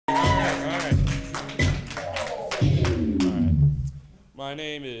My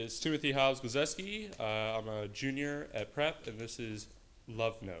name is Timothy Hobbs Glezeski. I'm a junior at Prep, and this is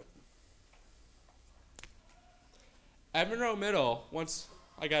Love Note. At Monroe Middle, once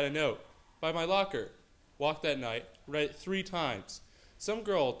I got a note by my locker. Walked that night, read it 3 times. Some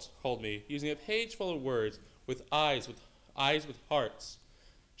girl told me, using a page full of words with eyes with hearts.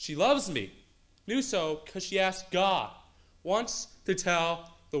 She loves me. Knew so because she asked God once to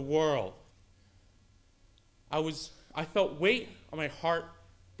tell the world. I felt weight on my heart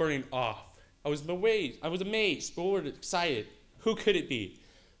burning off. I was amazed, bored, excited. Who could it be?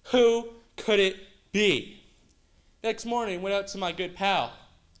 Who could it be? Next morning, went out to my good pal,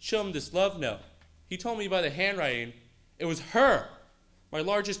 showed him this love note. He told me by the handwriting, it was her, my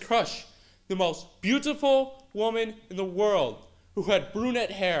largest crush, the most beautiful woman in the world, who had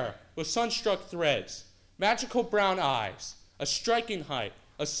brunette hair with sunstruck threads, magical brown eyes, a striking height,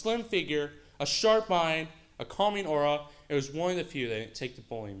 a slim figure, a sharp mind, a calming aura. It was one of the few that didn't take to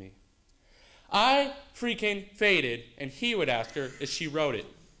bullying me. I freaking faded, and he would ask her if she wrote it.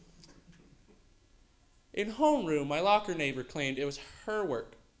 In homeroom, my locker neighbor claimed it was her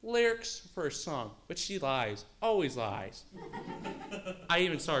work, lyrics for a song, but she lies, always lies. I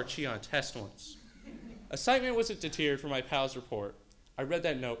even saw her cheat on a test once. Excitement wasn't deterred from my pal's report. I read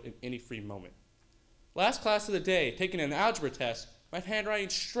that note in any free moment. Last class of the day, taking an algebra test, my handwriting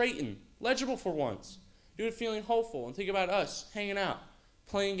straightened, legible for once. You were feeling hopeful and think about us hanging out,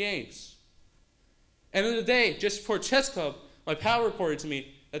 playing games. End of the day, just before chess club, my pal reported to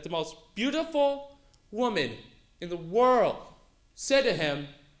me that the most beautiful woman in the world said to him,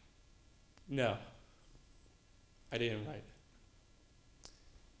 no, I didn't write it.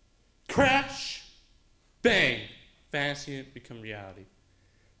 Crash, bang, fantasy had become reality.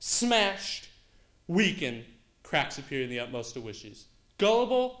 Smashed, weakened, cracks appeared in the utmost of wishes.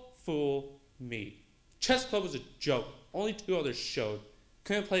 Gullible fool me. Chess club was a joke. Only 2 others showed.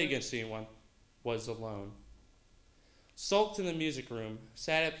 Couldn't play against anyone. Was alone. Sulked in the music room,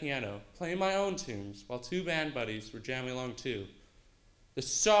 sat at piano, playing my own tunes, while 2 band buddies were jamming along too. The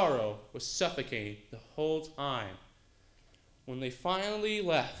sorrow was suffocating the whole time. When they finally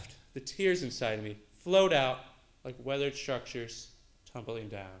left, the tears inside of me flowed out like weathered structures tumbling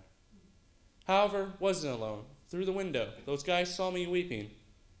down. However, wasn't alone. Through the window, those guys saw me weeping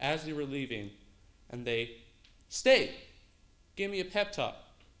as they were leaving, and they stayed, gave me a pep talk,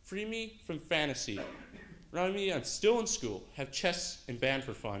 freed me from fantasy, reminded me I'm still in school, have chess and band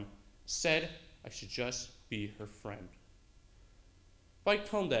for fun, said I should just be her friend. Biked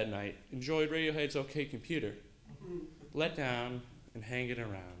home that night, enjoyed Radiohead's OK Computer, let down and hanging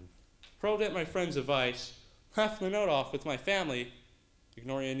around. Probed at my friend's advice, left the note off with my family,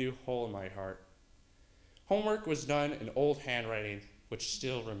 ignoring a new hole in my heart. Homework was done in old handwriting, which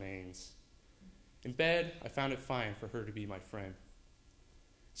still remains. In bed, I found it fine for her to be my friend.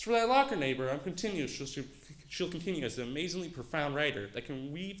 As for that locker neighbor, she'll continue as an amazingly profound writer that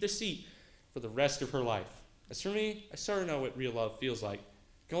can weave deceit for the rest of her life. As for me, I sort of know what real love feels like.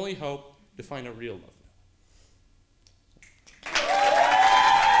 I can only hope to find a real love.